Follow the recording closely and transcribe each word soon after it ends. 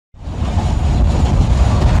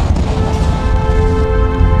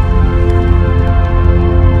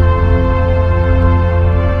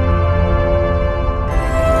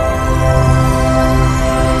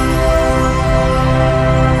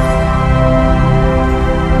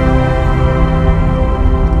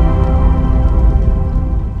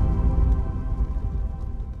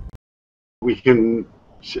can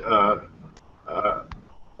uh, uh,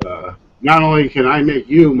 not only can I make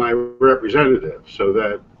you my representative, so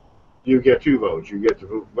that you get 2 votes, you get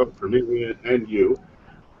to vote for me and you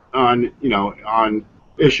on on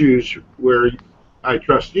issues where I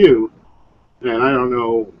trust you, and I don't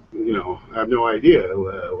know, I have no idea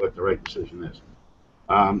what the right decision is.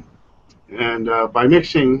 And by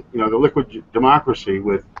mixing, the liquid democracy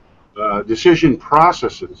with decision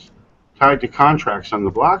processes tied to contracts on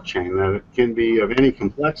the blockchain that it can be of any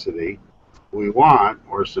complexity we want,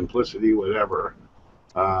 or simplicity, whatever.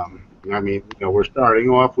 I mean, we're starting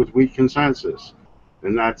off with weak consensus,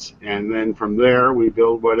 and then from there we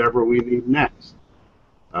build whatever we need next.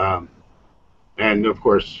 And of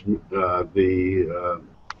course, the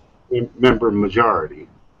member majority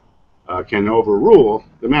can overrule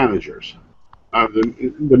the managers.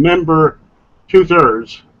 The member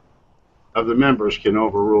 2/3 of the members can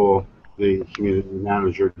overrule the community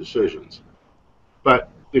manager decisions. But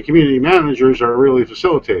the community managers are really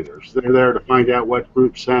facilitators. They're there to find out what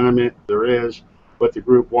group sentiment there is, what the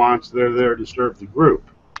group wants. They're there to serve the group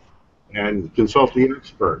and consult the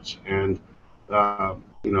experts, and uh,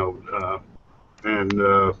 you know and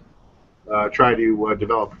try to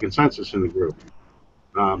develop a consensus in the group.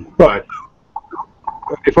 But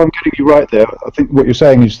if I'm getting you right there, I think what you're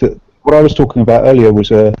saying is that what I was talking about earlier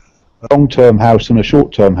was a long-term house and a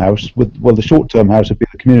short-term house. Well, the short-term house would be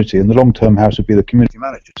the community, and the long-term house would be the community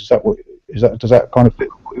managers. Does that kind of fit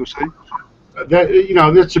what you're saying?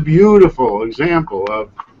 That's a beautiful example of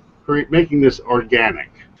making this organic.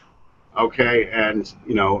 Okay, and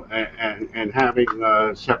and having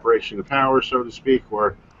separation of power, so to speak,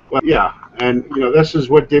 or well, yeah, and this is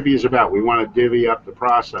what Divvy is about. We want to divvy up the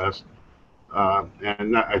process,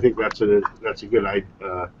 and I think that's a good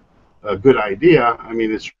idea. I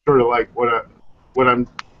mean, it's sort of like what I'm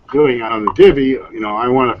doing on the Divvy. I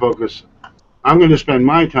want to focus. I'm going to spend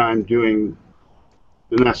my time doing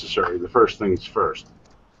the necessary, the first things first,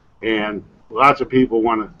 and lots of people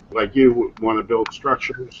like you, want to build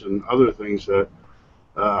structures and other things that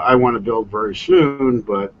I want to build very soon.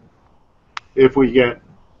 But if we get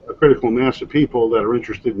a critical mass of people that are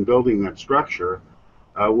interested in building that structure,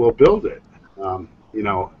 we'll build it. And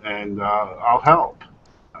I'll help.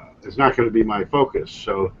 It's not going to be my focus.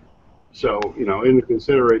 So in the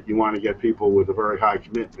considerate, you want to get people with a very high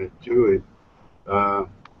commitment to it,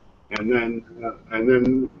 and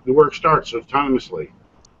then the work starts autonomously.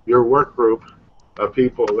 Your work group of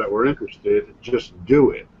people that were interested just do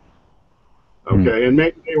it. Okay, and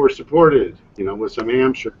maybe they were supported, with some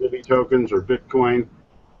amps or Divvy tokens or Bitcoin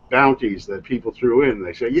bounties that people threw in.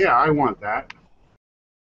 They say, yeah, I want that.